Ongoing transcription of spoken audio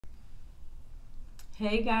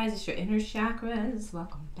Hey guys, it's your inner chakras.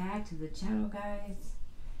 Welcome back to the channel, guys.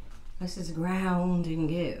 Let's just ground and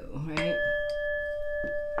go, right?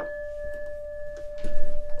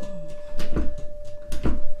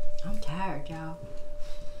 I'm tired, y'all.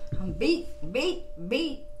 I'm beat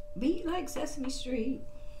like Sesame Street.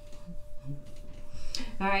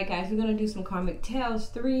 Alright guys, we're going to do some Karmic Tales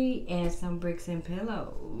 3 and some bricks and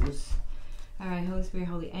pillows. Alright, Holy Spirit,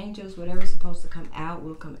 Holy Angels, whatever's supposed to come out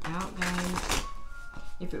will come out, guys.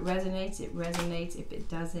 If it resonates, it resonates. If it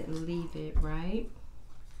doesn't, leave it, right?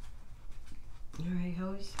 Alright,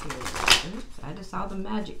 Holy Spirit. Oops, I just saw the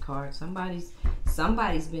magic card. Somebody's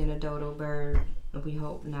been a dodo bird. We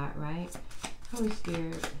hope not, right? Holy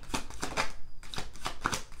Spirit.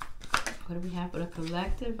 What do we have for the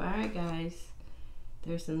collective? Alright, guys.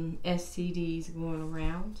 There's some STDs going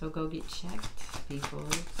around, so go get checked, people.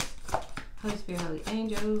 Holy Spirit, Holy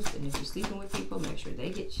Angels, and if you're sleeping with people, make sure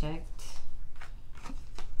they get checked.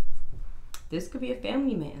 This could be a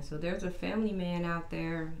family man, so there's a family man out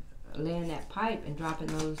there laying that pipe and dropping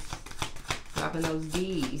those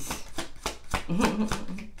D's.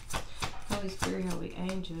 Holy Spirit, Holy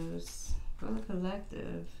Angels, for the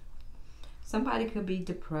collective. Somebody could be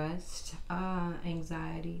depressed,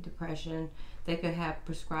 anxiety, depression. They could have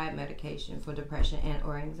prescribed medication for depression and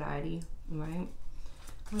or anxiety, right?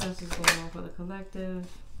 What else is going on for the collective?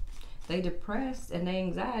 They depressed and they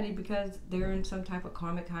anxiety because they're in some type of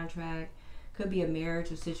karmic contract. Could be a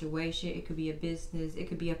marriage or situation. It could be a business. It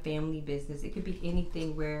could be a family business. It could be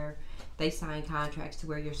anything where they sign contracts to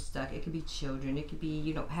where you're stuck. It could be children. It could be,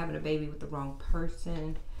 you know, having a baby with the wrong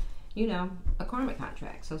person. You know, a karmic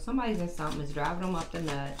contract. So somebody's in something that's driving them up the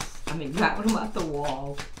nuts. I mean, driving them up the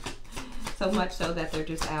wall. So much so that they're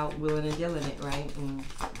just out willing and dealing it, right? And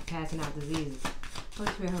passing out diseases. Holy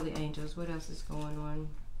Spirit, Holy Angels, what else is going on?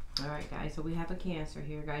 Alright, guys, so we have a Cancer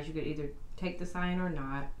here, guys. You could either take the sign or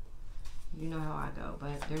not. You know how I go,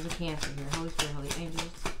 but there's a Cancer here. Holy Spirit, Holy Angels.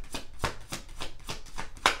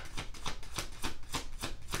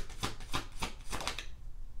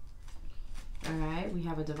 Alright, we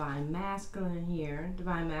have a Divine Masculine here.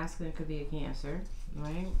 Divine Masculine could be a Cancer,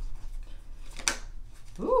 right?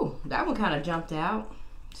 Ooh, that one kind of jumped out.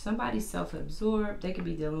 Somebody's self-absorbed. They could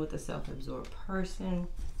be dealing with a self-absorbed person.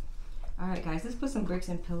 Alright, guys, let's put some bricks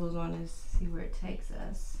and pillows on this. See where it takes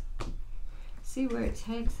us. See where it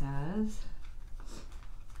takes us.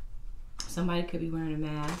 Somebody could be wearing a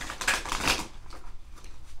mask.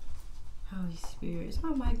 Holy Spirit. Is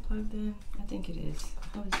my mic plugged in? I think it is.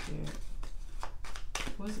 Holy Spirit.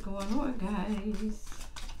 What's going on, guys?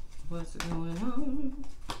 What's going on?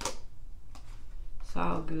 It's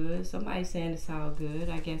all good. Somebody's saying it's all good.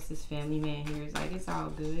 I guess this family man here is like, it's all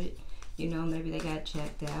good. You know, maybe they got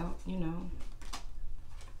checked out, you know.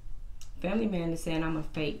 Family man is saying, I'm a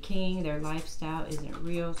fake king. Their lifestyle isn't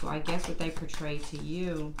real. So I guess what they portrayed to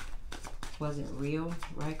you wasn't real,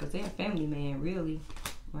 right? Because they're a family man, really,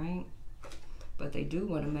 right? But they do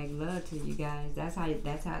want to make love to you guys. That's how they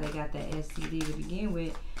got that STD to begin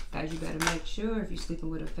with. Guys, you better make sure if you're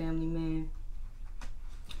sleeping with a family man.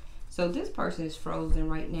 So this person is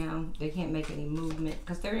frozen right now. They can't make any movement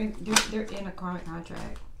because they're in a karmic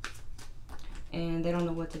contract and they don't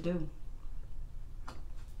know what to do.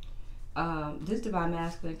 This Divine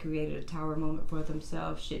Masculine created a tower moment for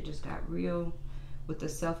themselves. Shit just got real with the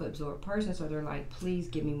self-absorbed person. So they're like, please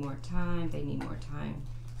give me more time. They need more time.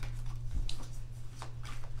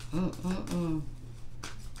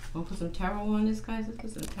 Wanna put some tarot on this, guys? Let's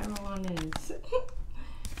put some tarot on this.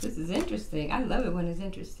 This is interesting. I love it when it's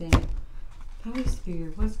interesting. Holy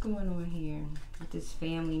Spirit, what's going on here with this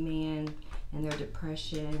family man and their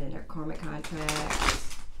depression and their karmic contracts?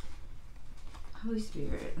 Holy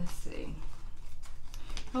Spirit, let's see.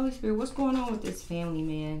 Holy Spirit, what's going on with this family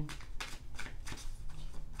man?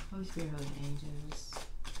 Holy Spirit, Holy Angels.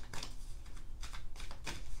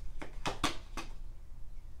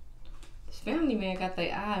 This family man got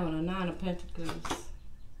their eye on a 9 of Pentacles.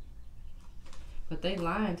 But they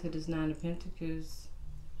lying to this 9 of Pentacles.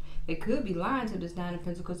 They could be lying to this 9 of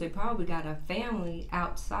Pentacles. They probably got a family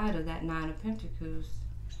outside of that 9 of Pentacles.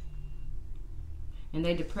 And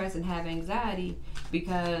they depressed and have anxiety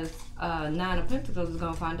because 9 of Pentacles is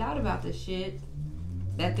going to find out about this shit.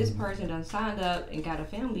 That this person done signed up and got a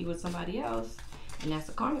family with somebody else. And that's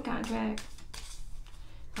a karmic contract.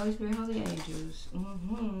 Holy Spirit, Holy Angels.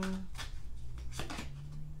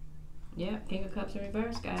 Yep, King of Cups in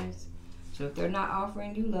reverse, guys. So if they're not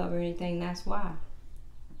offering you love or anything, that's why.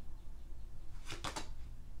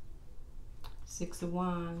 6 of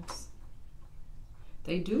Wands.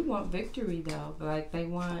 They do want victory though. Like they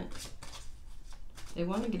want They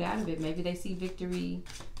want to get out of it. Maybe they see victory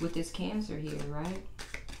with this Cancer here, right?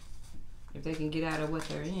 If they can get out of what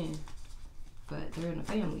they're in. But they're in a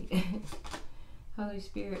family. Holy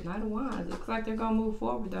Spirit, Knight of Wands. Looks like they're going to move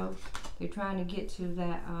forward, though. They're trying to get to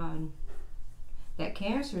that, that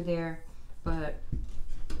Cancer there. But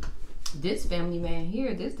this family man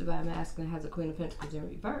here, this Divine Masculine, has a Queen of Pentacles in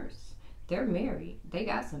reverse. They're married. They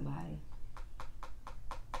got somebody.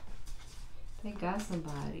 They got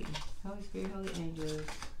somebody. Holy Spirit, Holy Angels.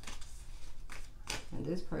 And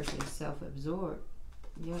this person is self-absorbed.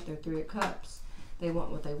 Yep, they're Three of Cups. They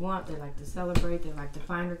want what they want. They like to celebrate. They like the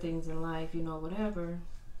finer things in life, you know, whatever.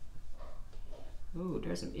 Ooh,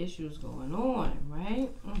 there's some issues going on, right?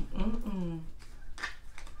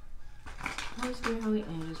 Holy Spirit, Holy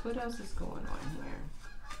Angels. What else is going on here?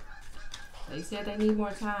 They said they need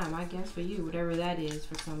more time, I guess, for you. Whatever that is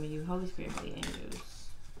for some of you. Holy Spirit, Holy Angels.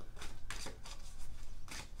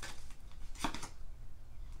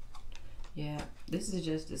 Yeah, this is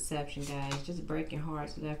just deception, guys. Just breaking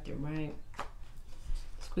hearts left and right.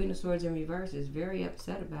 This Queen of Swords in reverse is very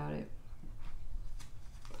upset about it.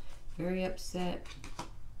 Very upset.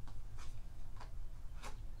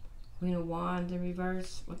 Queen of Wands in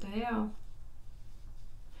reverse. What the hell?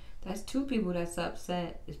 That's two people that's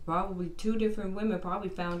upset. It's probably two different women probably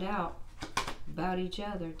found out about each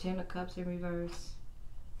other. Ten of Cups in reverse.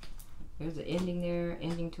 There's an ending there.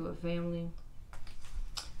 Ending to a family.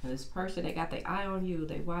 And this person, they got their eye on you.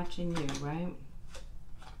 They watching you, right?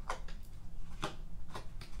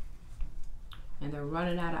 And they're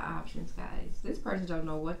running out of options, guys. This person don't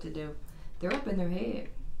know what to do. They're up in their head.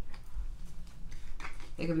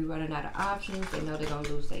 They could be running out of options. They know they're going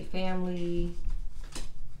to lose their family.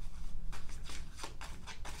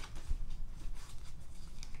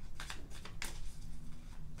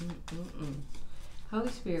 Holy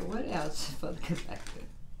Spirit, what else for the collective?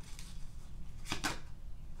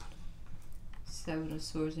 Seven of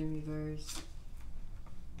Swords in reverse.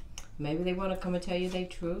 Maybe they want to come and tell you their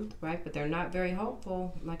truth, right? But they're not very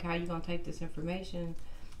hopeful. Like, how you going to take this information?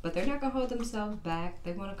 But they're not going to hold themselves back.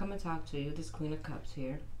 They want to come and talk to you. This Queen of Cups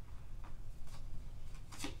here.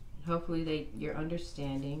 Hopefully you're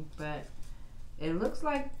understanding. But it looks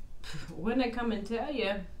like when they come and tell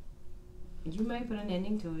you, you may put an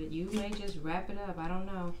ending to it. You may just wrap it up. I don't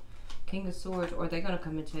know. King of Swords. Or they're going to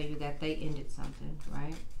come and tell you that they ended something,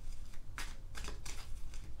 right?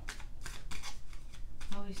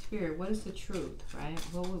 Holy Spirit, what is the truth, right?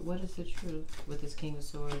 What is the truth with this King of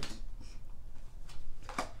Swords?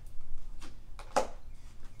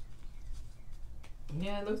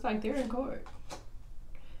 Yeah, it looks like they're in court.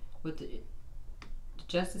 With the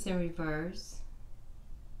Justice in reverse.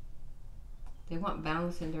 They want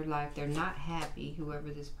balance in their life. They're not happy, whoever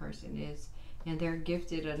this person is. And they're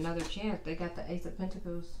gifted another chance. They got the Ace of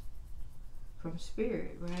Pentacles from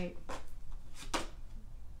Spirit, right?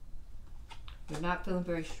 They're not feeling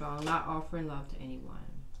very strong, not offering love to anyone.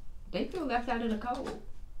 They feel left out in the cold.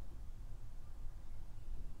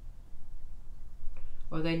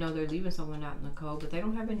 Or they know they're leaving someone out in the cold, but they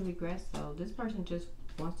don't have any regrets, though. This person just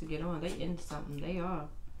wants to get on. They end something. They are.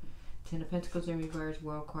 Ten of Pentacles in reverse,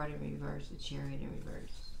 World card in reverse, the Chariot in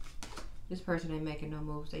reverse. This person ain't making no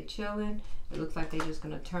moves. They chilling. It looks like they're just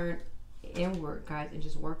going to turn inward, guys, and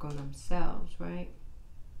just work on themselves, right?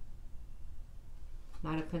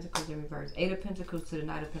 Knight of Pentacles in reverse. Eight of Pentacles to the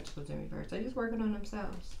Knight of Pentacles in reverse. They're just working on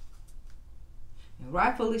themselves. And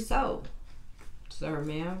rightfully so. Sir,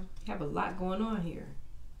 ma'am. You have a lot going on here.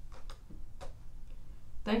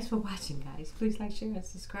 Thanks for watching, guys. Please like, share, and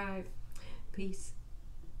subscribe. Peace.